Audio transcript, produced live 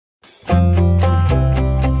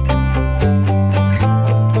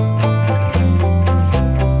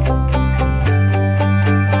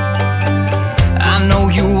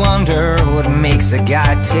a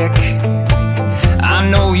guy tick. I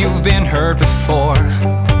know you've been hurt before.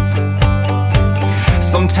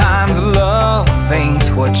 Sometimes love ain't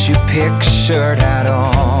what you pictured at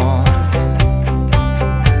all.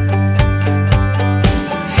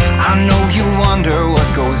 I know you wonder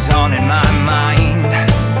what goes on in my mind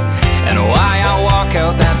and why I walk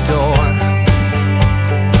out that door.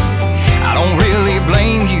 I don't really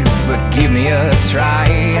blame you, but give me a try,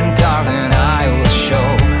 and darling, I will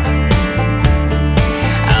show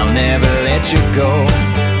I'll never let you go.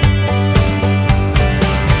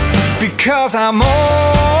 Because I'm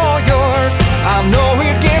all yours. I know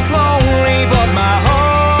it gets lonely, but my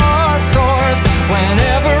heart soars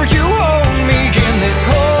whenever you hold me. In this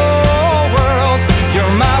whole world,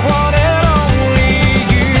 you're my one and only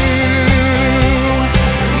you.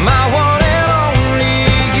 My one and only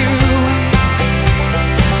you.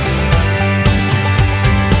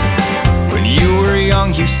 When you were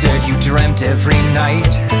young, you said you dreamt every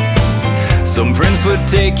night some prince would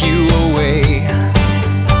take you away.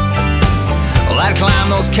 Well, I'd climb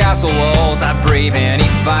those castle walls, I'd brave any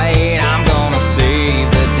fight. I'm gonna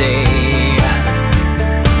save the day.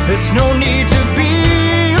 There's no need to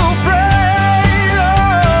be afraid,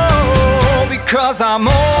 oh, because I'm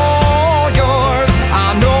all yours.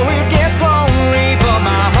 I know